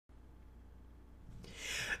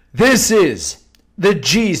This is the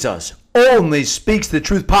Jesus Only Speaks the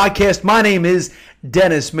Truth podcast. My name is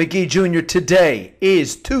Dennis McGee Jr. Today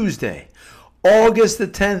is Tuesday, August the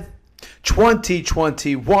 10th,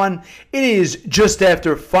 2021. It is just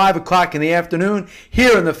after 5 o'clock in the afternoon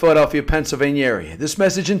here in the Philadelphia, Pennsylvania area. This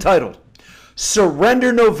message entitled,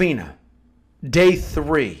 Surrender Novena, Day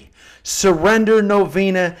 3. Surrender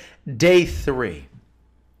Novena, Day 3.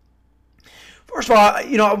 First of all,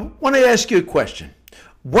 I want to ask you a question.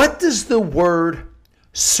 What does the word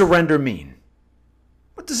surrender mean?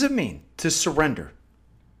 What does it mean to surrender?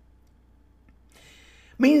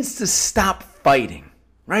 It means to stop fighting,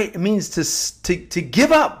 right? It means to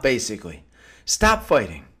give up, basically. Stop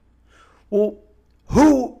fighting. Well,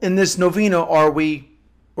 who in this novena are we,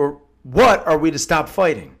 or what are we to stop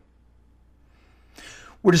fighting?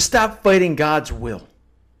 We're to stop fighting God's will.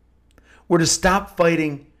 We're to stop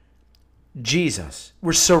fighting Jesus.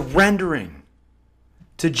 We're surrendering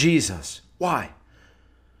to Jesus. Why?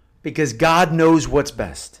 Because God knows what's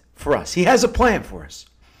best for us. He has a plan for us.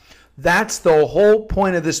 That's the whole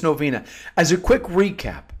point of this novena. As a quick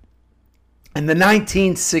recap, in the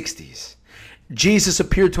 1960s, Jesus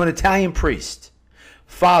appeared to an Italian priest,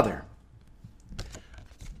 Father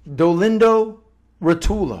Dolindo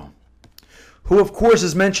Rotullo, who of course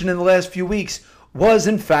is mentioned in the last few weeks, was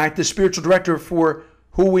in fact the spiritual director for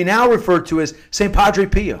who we now refer to as St. Padre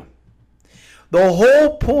Pio. The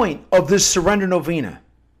whole point of this surrender novena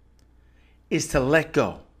is to let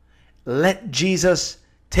go. Let Jesus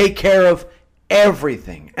take care of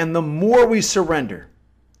everything. And the more we surrender,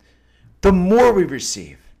 the more we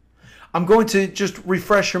receive. I'm going to just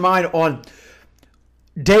refresh your mind on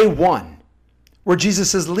day 1, where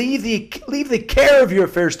Jesus says, leave the care of your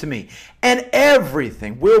affairs to me, and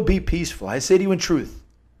everything will be peaceful. I say to you in truth,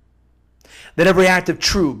 that every act of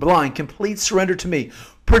true, blind, complete surrender to me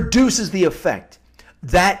produces the effect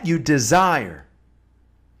that you desire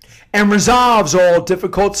and resolves all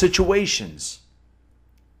difficult situations.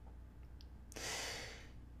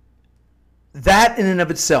 That in and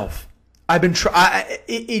of itself, I've been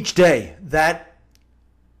each day that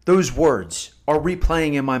those words are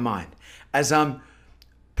replaying in my mind as I'm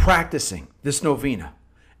practicing this novena.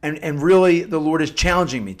 And really the Lord is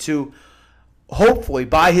challenging me to hopefully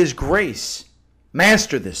by His grace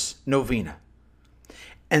master this novena.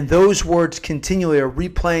 And those words continually are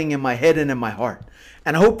replaying in my head and in my heart.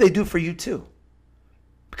 And I hope they do for you too,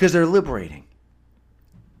 because they're liberating.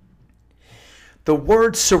 The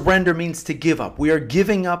word surrender means to give up. We are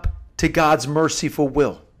giving up to God's merciful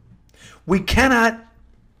will. We cannot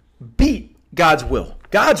beat God's will.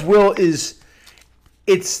 God's will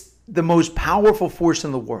it's the most powerful force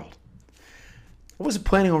in the world. I wasn't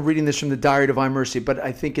planning on reading this from the Diary of Divine Mercy, but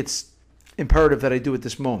I think it's imperative that I do at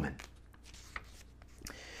this moment.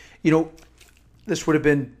 This would have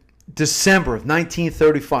been December of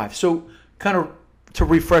 1935. So kind of to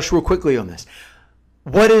refresh real quickly on this.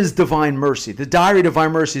 What is divine mercy? The Diary of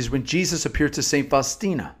Divine Mercy is when Jesus appeared to St.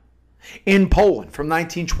 Faustina in Poland from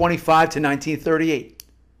 1925 to 1938.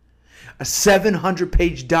 A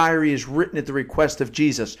 700-page diary is written at the request of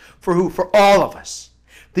Jesus. For who? For all of us.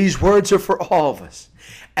 These words are for all of us.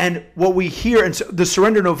 And what we hear, and so the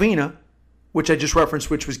Surrender Novena, which I just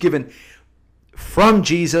referenced, which was given from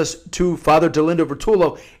Jesus to Father Dolindo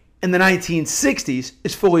Rotullo in the 1960s,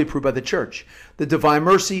 is fully approved by the Church. The Divine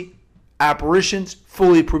Mercy apparitions,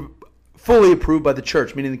 fully approved by the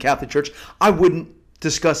Church, meaning the Catholic Church. I wouldn't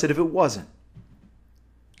discuss it if it wasn't.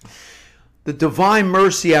 The Divine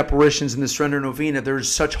Mercy apparitions in the Surrender Novena, there is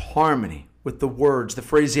such harmony with the words, the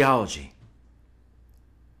phraseology.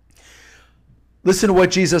 Listen to what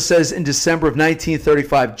Jesus says in December of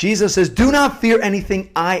 1935. Jesus says, "Do not fear anything,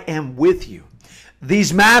 I am with you.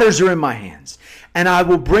 These matters are in my hands, and I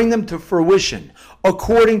will bring them to fruition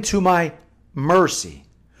according to my mercy.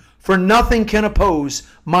 For nothing can oppose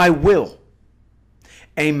my will."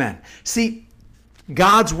 Amen. See,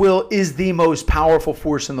 God's will is the most powerful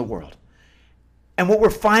force in the world. And what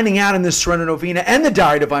we're finding out in this Surrender Novena and the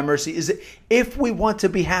Diary of Divine Mercy is that if we want to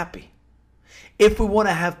be happy, if we want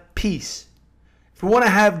to have peace, if we want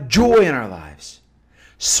to have joy in our lives,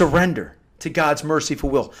 surrender to God's merciful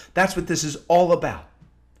will. That's what this is all about.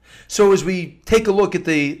 So as we take a look at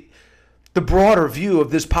the broader view of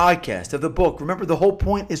this podcast, of the book, remember the whole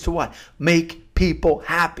point is to what? Make people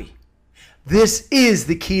happy. This is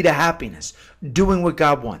the key to happiness. Doing what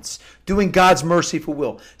God wants. Doing God's merciful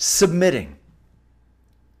will. Submitting.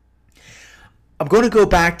 I'm going to go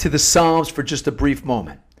back to the Psalms for just a brief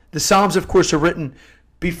moment. The Psalms, of course, are written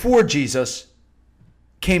before Jesus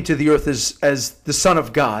came to the earth as the Son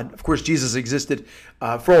of God. Of course, Jesus existed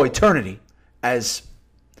for all eternity as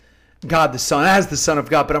God the Son as the Son of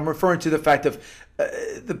God, but I'm referring to the fact of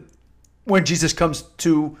when Jesus comes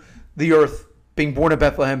to the earth, being born in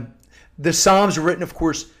Bethlehem. The Psalms are written, of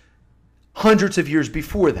course, hundreds of years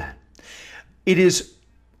before that. It is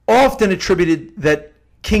often attributed that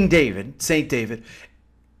King David, Saint David,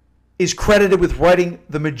 is credited with writing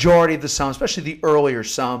the majority of the Psalms, especially the earlier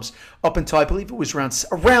Psalms, up until I believe it was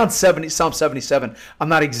around 70, Psalm 77. I'm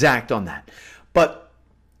not exact on that. But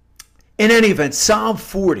in any event, Psalm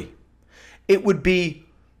 40, it would be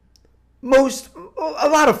a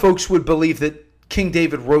lot of folks would believe that King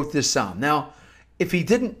David wrote this psalm. Now, if he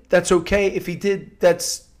didn't, that's okay. If he did,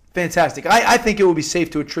 that's fantastic. I think it would be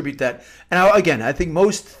safe to attribute that. And I think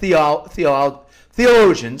most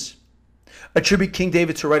theologians attribute King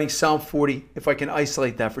David to writing Psalm 40, if I can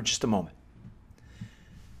isolate that for just a moment.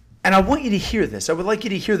 And I want you to hear this. I would like you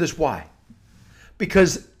to hear this. Why?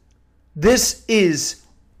 Because this is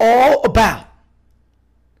all about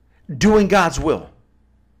doing God's will,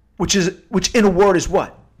 which in a word is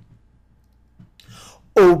what?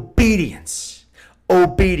 Obedience.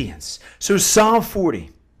 Obedience. So Psalm 40,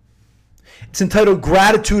 it's entitled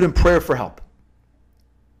Gratitude and Prayer for Help.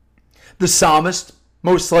 The psalmist,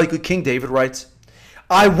 most likely King David, writes,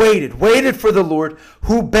 I waited for the Lord,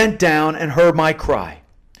 who bent down and heard my cry,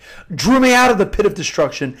 drew me out of the pit of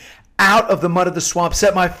destruction, out of the mud of the swamp,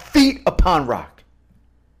 set my feet upon rock,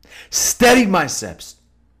 steadied my steps,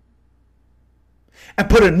 and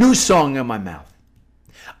put a new song in my mouth,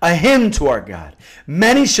 a hymn to our God.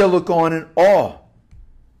 Many shall look on in awe,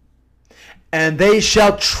 and they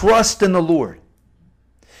shall trust in the Lord.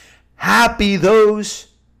 Happy those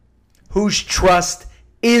whose trust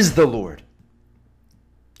is the Lord,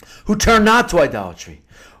 who turn not to idolatry,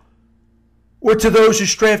 or to those who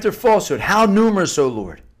stray after falsehood. How numerous, O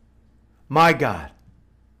Lord, my God.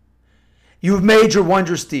 You have made your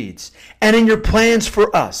wondrous deeds, and in your plans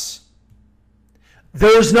for us,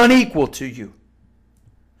 there is none equal to you.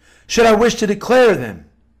 Should I wish to declare them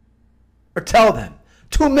or tell them,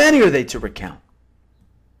 too many are they to recount.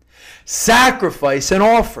 Sacrifice and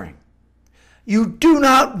offering you do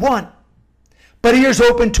not want, but ears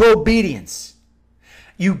open to obedience.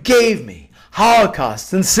 You gave me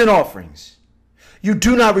holocausts and sin offerings. You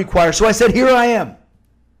do not require. So I said, here I am.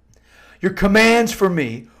 Your commands for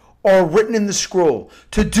me are written in the scroll.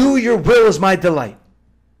 To do your will is my delight.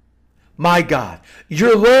 My God,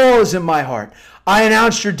 your law is in my heart. I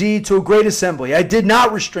announced your deed to a great assembly. I did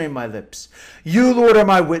not restrain my lips. You, Lord, are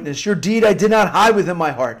my witness. Your deed I did not hide within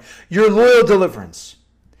my heart. Your loyal deliverance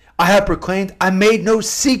I have proclaimed. I made no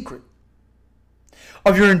secret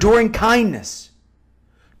of your enduring kindness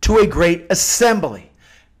to a great assembly.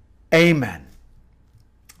 Amen.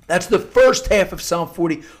 That's the first half of Psalm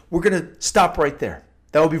 40. We're going to stop right there.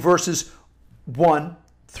 That will be verses 1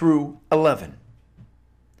 through 11.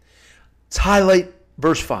 Let's highlight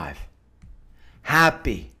verse 5.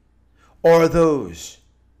 Happy are those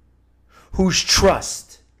whose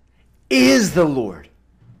trust is the Lord.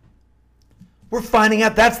 We're finding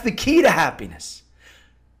out that's the key to happiness.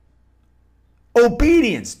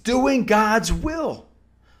 Obedience, doing God's will.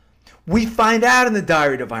 We find out in the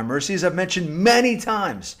Diary of Divine Mercy, as I've mentioned many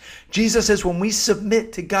times, Jesus says when we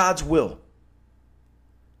submit to God's will,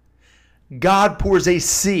 God pours a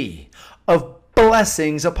sea of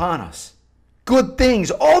blessings upon us. Good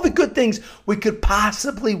things, all the good things we could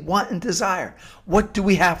possibly want and desire. What do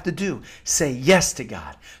we have to do? Say yes to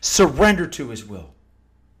God. Surrender to His will.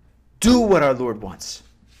 Do what our Lord wants.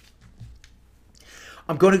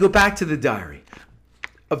 I'm going to go back to the Diary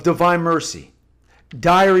of Divine Mercy.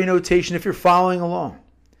 Diary notation if you're following along.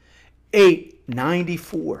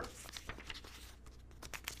 894.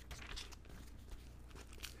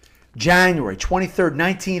 January 23rd,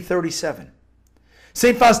 1937.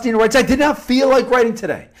 St. Faustina writes, I did not feel like writing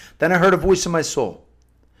today. Then I heard a voice in my soul.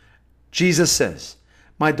 Jesus says,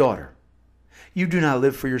 my daughter, you do not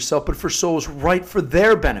live for yourself, but for souls. Write for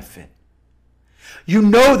their benefit. You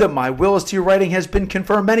know that my will as to your writing has been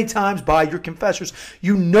confirmed many times by your confessors.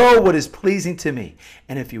 You know what is pleasing to me.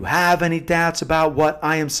 And if you have any doubts about what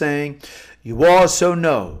I am saying, you also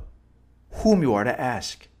know whom you are to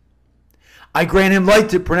ask. I grant him light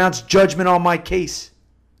to pronounce judgment on my case.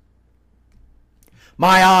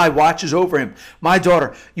 My eye watches over him. My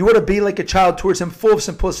daughter, you are to be like a child towards him, full of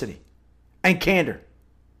simplicity and candor.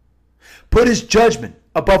 Put his judgment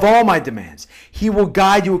above all my demands. He will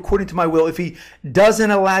guide you according to my will. If he doesn't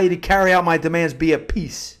allow you to carry out my demands, be at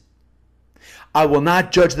peace. I will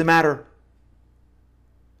not judge the matter,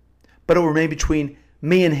 but it will remain between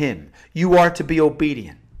me and him. You are to be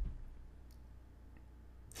obedient.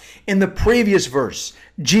 In the previous verse,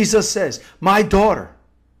 Jesus says, my daughter,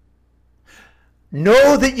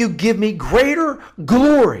 know that you give me greater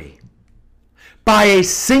glory by a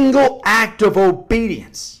single act of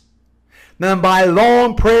obedience than by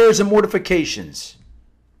long prayers and mortifications.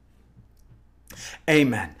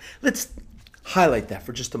 Amen. Let's highlight that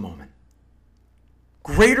for just a moment.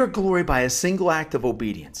 Greater glory by a single act of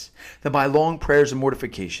obedience than by long prayers and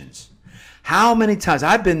mortifications. How many times,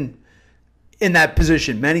 I've been in that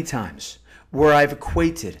position many times, where I've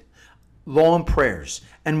equated long prayers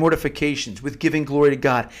and mortifications with giving glory to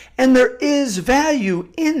God. And there is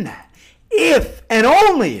value in that, if and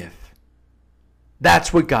only if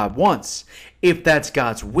that's what God wants, if that's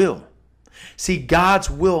God's will. See, God's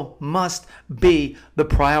will must be the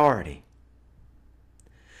priority.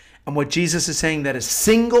 And what Jesus is saying, that a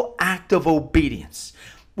single act of obedience,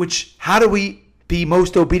 which, how do we be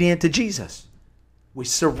most obedient to Jesus? We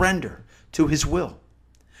surrender to his will.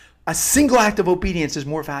 A single act of obedience is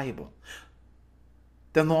more valuable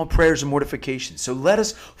than long prayers and mortifications. So let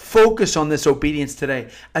us focus on this obedience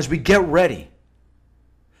today as we get ready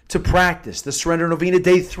to practice the Surrender Novena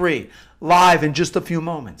Day 3 live in just a few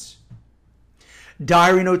moments.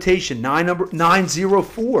 Diary notation, number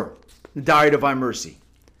 904, the Diary of Divine Mercy.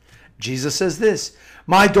 Jesus says this,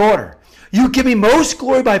 my daughter, you give me most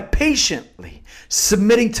glory by patiently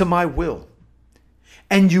submitting to my will,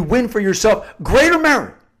 and you win for yourself greater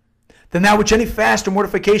merit than that which any fast or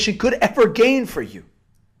mortification could ever gain for you.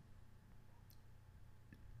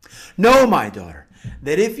 Know, my daughter,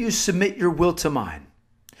 that if you submit your will to mine,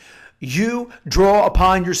 you draw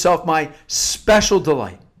upon yourself my special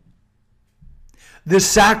delight. This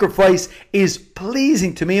sacrifice is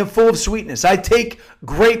pleasing to me and full of sweetness. I take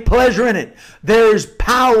great pleasure in it. There is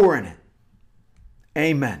power in it.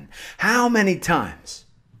 Amen. How many times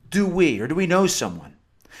do we know someone?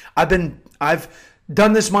 I've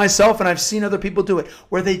done this myself, and I've seen other people do it,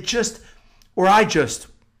 where I just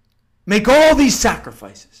make all these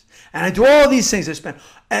sacrifices and I do all these things.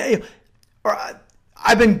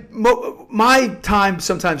 My time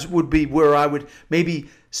sometimes would be where I would maybe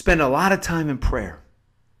spend a lot of time in prayer,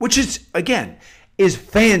 which is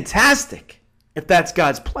fantastic if that's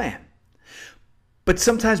God's plan. But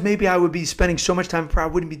sometimes maybe I would be spending so much time in prayer, I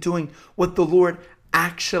wouldn't be doing what the Lord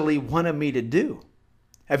actually wanted me to do.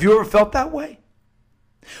 Have you ever felt that way?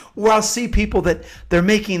 Where I'll see people that they're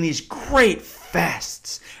making these great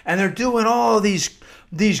fasts and they're doing all these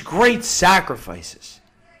great sacrifices,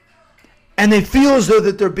 and they feel as though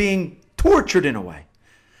that they're being tortured in a way.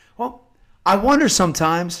 Well, I wonder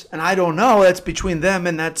sometimes, and I don't know, that's between them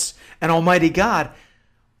and that's an almighty God.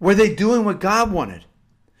 Were they doing what God wanted?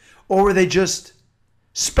 Or were they just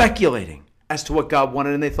speculating as to what God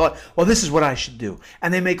wanted, and they thought, well, this is what I should do.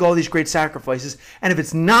 And they make all these great sacrifices. And if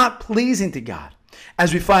it's not pleasing to God,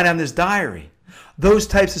 as we find on this diary, those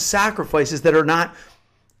types of sacrifices that are not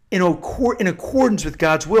in accordance with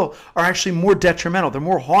God's will are actually more detrimental. They're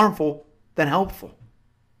more harmful than helpful.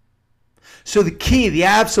 So the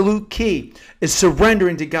absolute key is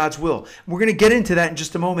surrendering to God's will. We're going to get into that in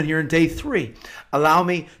just a moment here in day 3. Allow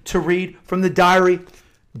me to read from the diary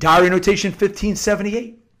notation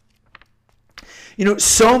 1578.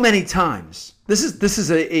 So many times,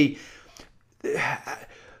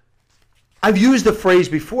 I've used the phrase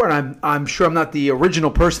before, and I'm sure I'm not the original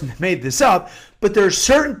person that made this up, but there are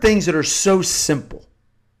certain things that are so simple.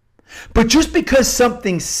 But just because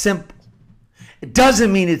something's simple, it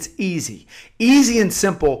doesn't mean it's easy. Easy and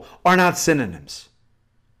simple are not synonyms.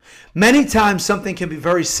 Many times something can be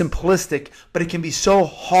very simplistic, but it can be so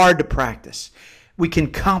hard to practice. We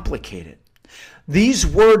can complicate it. These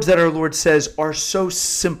words that our Lord says are so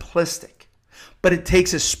simplistic, but it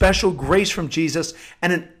takes a special grace from Jesus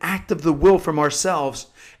and an act of the will from ourselves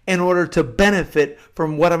in order to benefit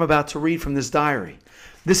from what I'm about to read from this diary.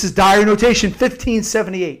 This is diary notation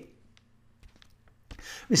 1578.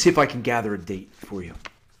 Let me see if I can gather a date for you.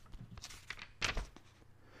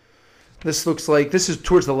 This is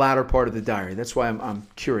towards the latter part of the diary. That's why I'm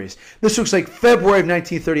curious. This looks like February of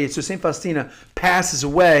 1938. So St. Faustina passes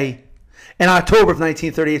away in October of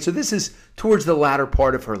 1938. So this is towards the latter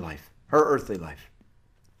part of her life, her earthly life.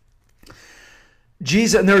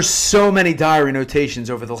 Jesus, and there's so many diary notations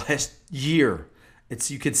over the last year.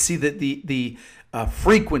 You could see that the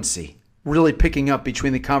frequency really picking up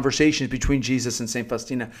between the conversations between Jesus and St.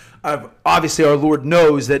 Faustina. Obviously, our Lord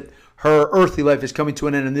knows that her earthly life is coming to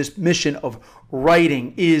an end, and this mission of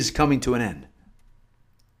writing is coming to an end.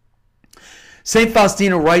 St.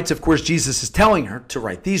 Faustina writes, of course, Jesus is telling her to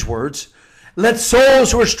write these words. Let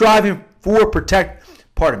souls who are striving for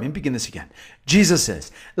begin this again. Jesus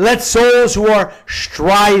says, let souls who are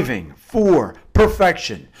striving for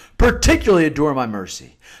perfection particularly adore my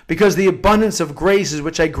mercy, because the abundance of graces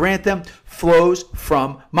which I grant them flows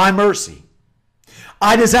from my mercy.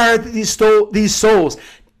 I desire that these souls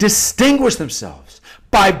distinguish themselves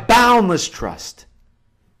by boundless trust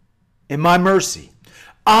in my mercy.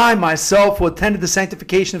 I myself will attend to the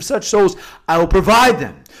sanctification of such souls. I will provide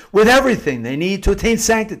them with everything they need to attain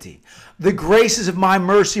sanctity. The graces of my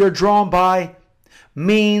mercy are drawn by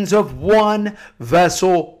means of one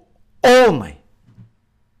vessel only,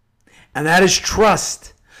 and that is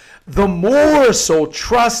trust. The more a soul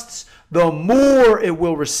trusts, the more it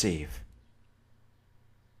will receive.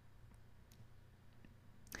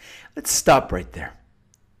 Let's stop right there.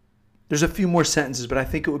 There's a few more sentences, but I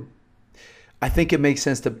think it makes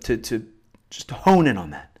sense to just hone in on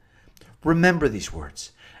that. Remember these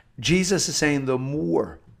words. Jesus is saying the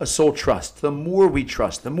more a soul trusts, the more we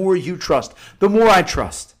trust, the more you trust, the more I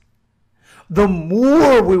trust, the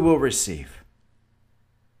more we will receive.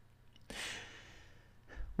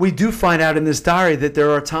 We do find out in this diary that there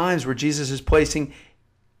are times where Jesus is placing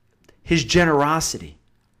his generosity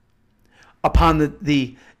upon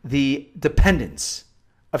the dependence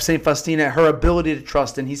of St. Faustina, her ability to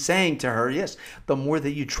trust. And he's saying to her, yes, the more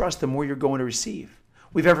that you trust, the more you're going to receive.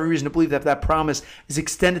 We have every reason to believe that that promise is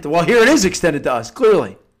extended to, well, here it is extended to us,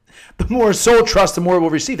 clearly. The more a soul trusts, the more it will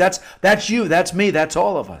receive. That's you, that's me, that's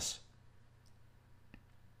all of us.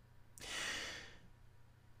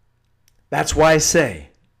 That's why I say,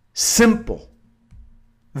 simple,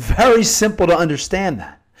 very simple to understand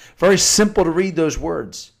that. Very simple to read those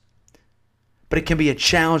words. But it can be a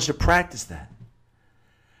challenge to practice that.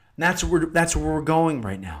 And that's where we're going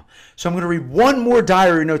right now. So I'm going to read one more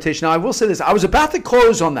diary notation. Now, I will say this. I was about to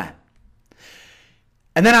close on that.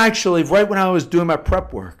 And then actually, right when I was doing my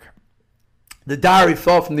prep work, the diary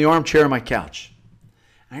fell from the armchair on my couch.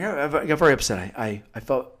 I got very upset. I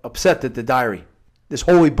felt upset that the diary, this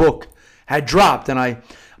holy book, had dropped. And I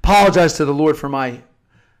apologized to the Lord for my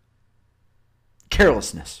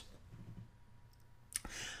carelessness.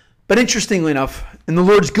 But interestingly enough, in the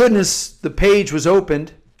Lord's goodness, the page was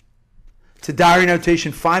opened to diary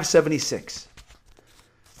notation 576.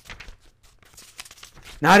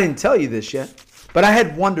 Now, I didn't tell you this yet, but I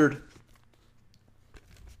had wondered.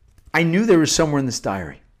 I knew there was somewhere in this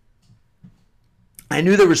diary. I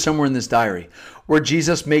knew there was somewhere in this diary where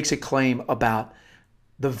Jesus makes a claim about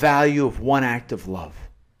the value of one act of love.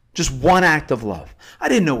 Just one act of love. I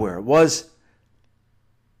didn't know where it was.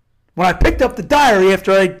 When I picked up the diary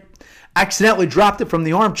after I accidentally dropped it from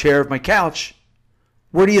the armchair of my couch,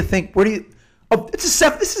 where do you think? This is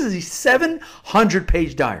a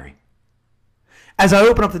 700-page diary. As I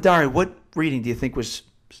open up the diary, what reading do you think was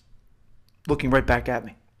looking right back at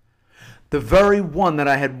me? The very one that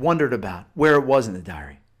I had wondered about where it was in the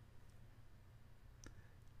diary.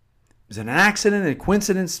 Was it an accident, a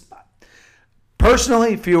coincidence?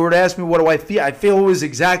 Personally, if you were to ask me what do I feel, I feel it was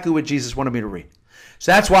exactly what Jesus wanted me to read.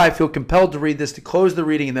 So that's why I feel compelled to read this, to close the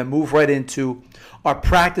reading and then move right into our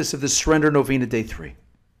practice of the Surrender Novena, Day 3.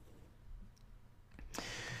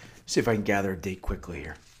 See if I can gather a date quickly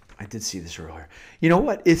here. I did see this earlier. You know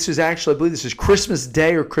what? This is actually, I believe this is Christmas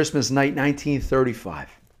Day or Christmas night, 1935.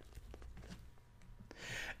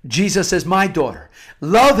 Jesus says, my daughter,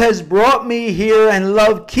 love has brought me here and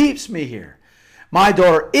love keeps me here. My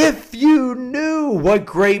daughter, if you knew what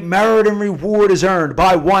great merit and reward is earned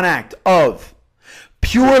by one act of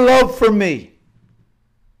pure love for me,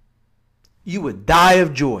 you would die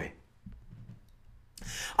of joy.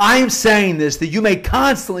 I am saying this that you may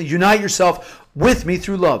constantly unite yourself with me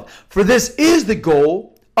through love, for this is the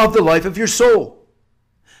goal of the life of your soul.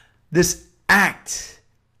 This act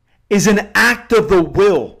is an act of the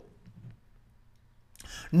will.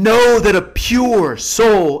 Know that a pure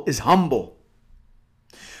soul is humble.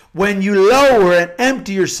 When you lower and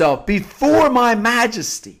empty yourself before my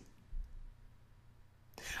majesty,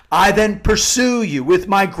 I then pursue you with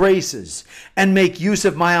my graces and make use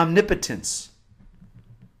of my omnipotence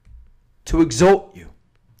to exalt you.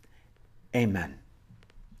 Amen.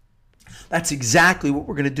 That's exactly what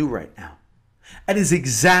we're going to do right now. That is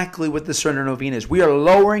exactly what the Surrender Novena is. We are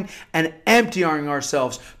lowering and emptying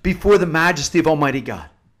ourselves before the majesty of Almighty God,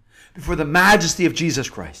 before the majesty of Jesus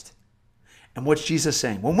Christ. And what's Jesus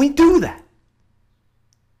saying? When we do that,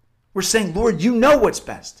 we're saying, Lord, you know what's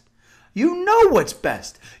best. You know what's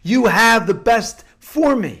best. You have the best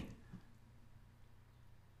for me.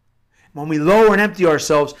 When we lower and empty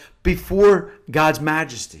ourselves before God's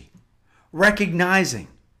majesty, recognizing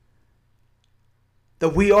that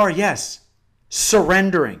we are, yes,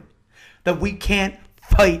 surrendering, that we can't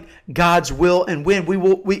fight God's will and win.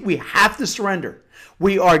 We have to surrender.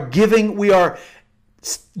 We are giving, we are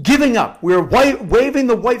Giving up. We're waving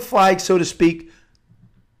the white flag, so to speak,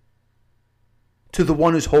 to the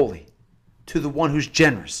one who's holy, to the one who's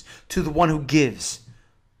generous, to the one who gives,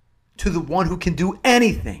 to the one who can do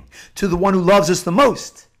anything, to the one who loves us the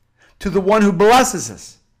most, to the one who blesses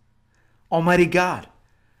us, Almighty God,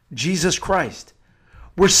 Jesus Christ.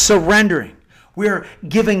 We're surrendering. We're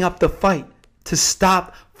giving up the fight to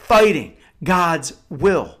stop fighting God's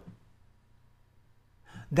will.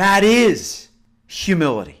 That is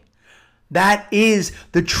humility. That is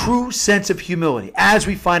the true sense of humility, as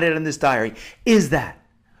we find it in this diary, is that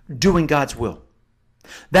doing God's will.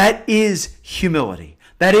 That is humility.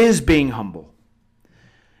 That is being humble.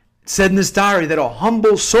 It said in this diary that a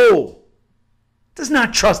humble soul does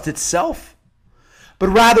not trust itself, but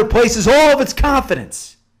rather places all of its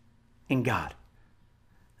confidence in God.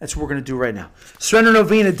 That's what we're going to do right now. Surrender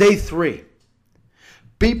Novena, day 3.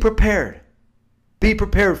 Be prepared. Be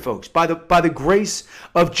prepared, folks, by the grace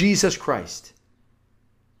of Jesus Christ,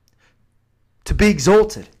 to be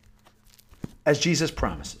exalted as Jesus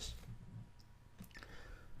promises.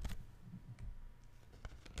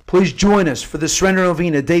 Please join us for the Surrender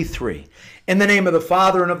Novena, day 3. In the name of the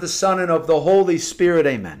Father, and of the Son, and of the Holy Spirit,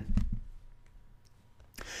 amen.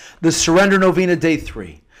 The Surrender Novena, day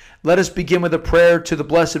 3. Let us begin with a prayer to the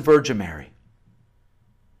Blessed Virgin Mary.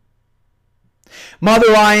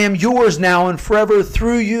 Mother, I am yours now and forever.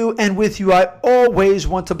 Through you and with you, I always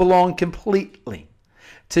want to belong completely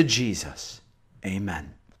to Jesus.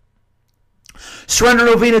 Amen. Surrender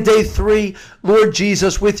Novena, day 3. Lord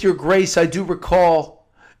Jesus, with your grace, I do recall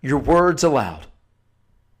your words aloud.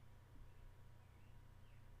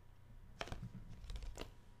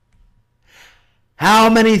 How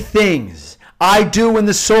many things I do in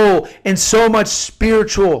the soul, and so much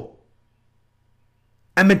spiritual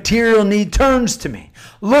and material need turns to me,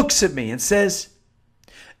 looks at me and says,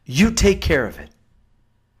 you take care of it.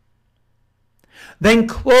 Then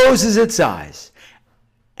closes its eyes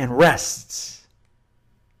and rests.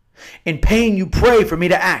 In pain, you pray for me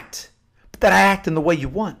to act, but that I act in the way you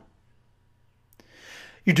want.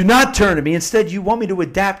 You do not turn to me. Instead, you want me to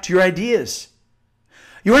adapt to your ideas.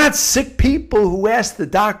 You are not sick people who ask the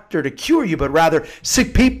doctor to cure you, but rather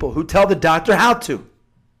sick people who tell the doctor how to.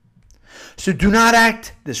 So do not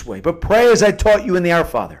act this way, but pray as I taught you in the Our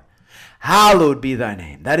Father. Hallowed be thy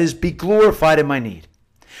name. That is, be glorified in my need.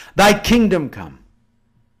 Thy kingdom come.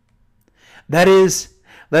 That is,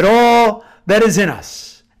 let all that is in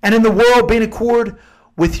us and in the world be in accord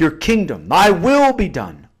with your kingdom. Thy will be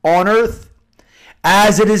done on earth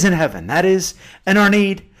as it is in heaven. That is, in our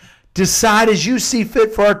need, decide as you see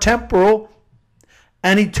fit for our temporal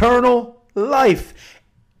and eternal life.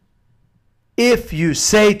 If you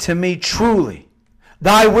say to me truly,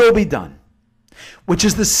 thy will be done, which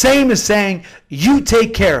is the same as saying, you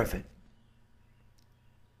take care of it,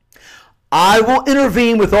 I will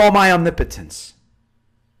intervene with all my omnipotence,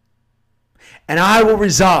 and I will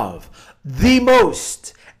resolve the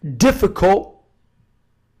most difficult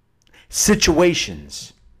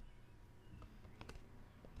situations.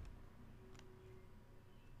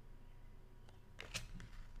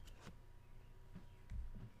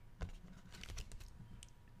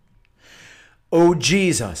 O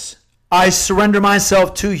Jesus, I surrender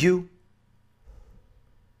myself to you.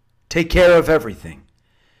 Take care of everything.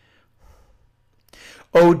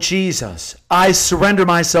 O Jesus, I surrender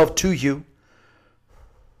myself to you.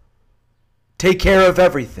 Take care of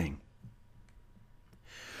everything.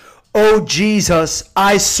 O Jesus,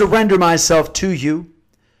 I surrender myself to you.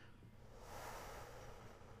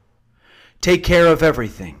 Take care of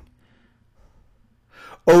everything.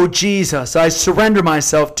 O Jesus, I surrender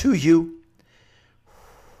myself to you.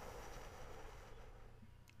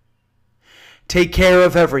 Take care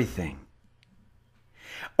of everything.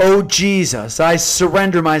 O Jesus, I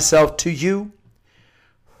surrender myself to you.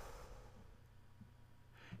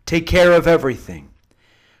 Take care of everything.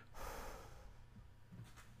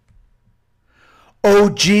 O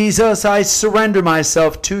Jesus, I surrender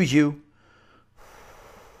myself to you.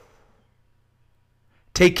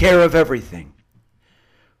 Take care of everything.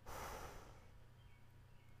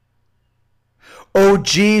 O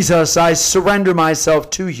Jesus, I surrender myself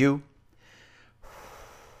to you.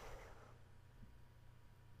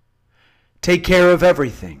 Take care of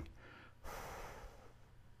everything.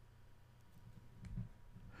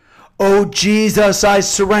 O Jesus, I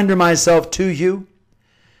surrender myself to you.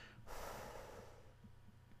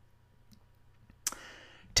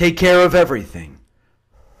 Take care of everything.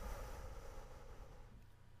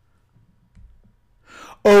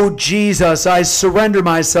 O Jesus, I surrender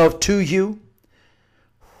myself to you.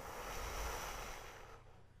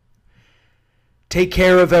 Take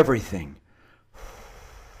care of everything.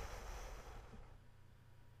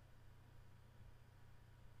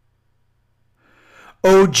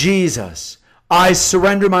 Oh Jesus, I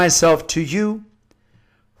surrender myself to you.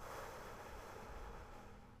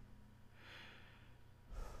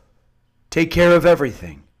 Take care of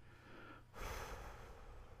everything.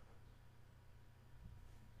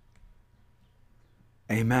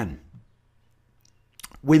 Amen.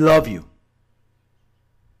 We love you.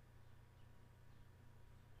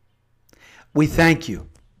 We thank you.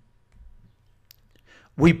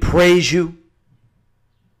 We praise you.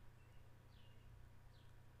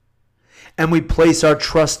 And we place our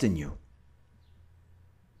trust in you.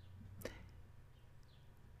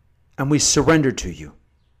 And we surrender to you,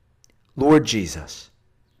 Lord Jesus.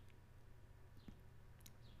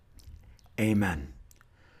 Amen.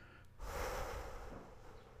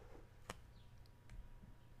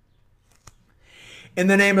 In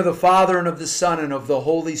the name of the Father, and of the Son, and of the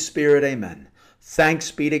Holy Spirit, amen. Thanks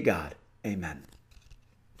be to God. Amen.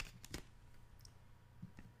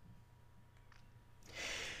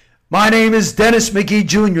 My name is Dennis McGee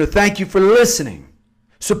Jr. Thank you for listening,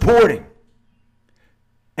 supporting,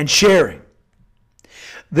 and sharing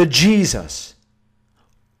the Jesus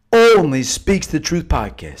Only Speaks the Truth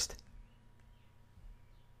podcast.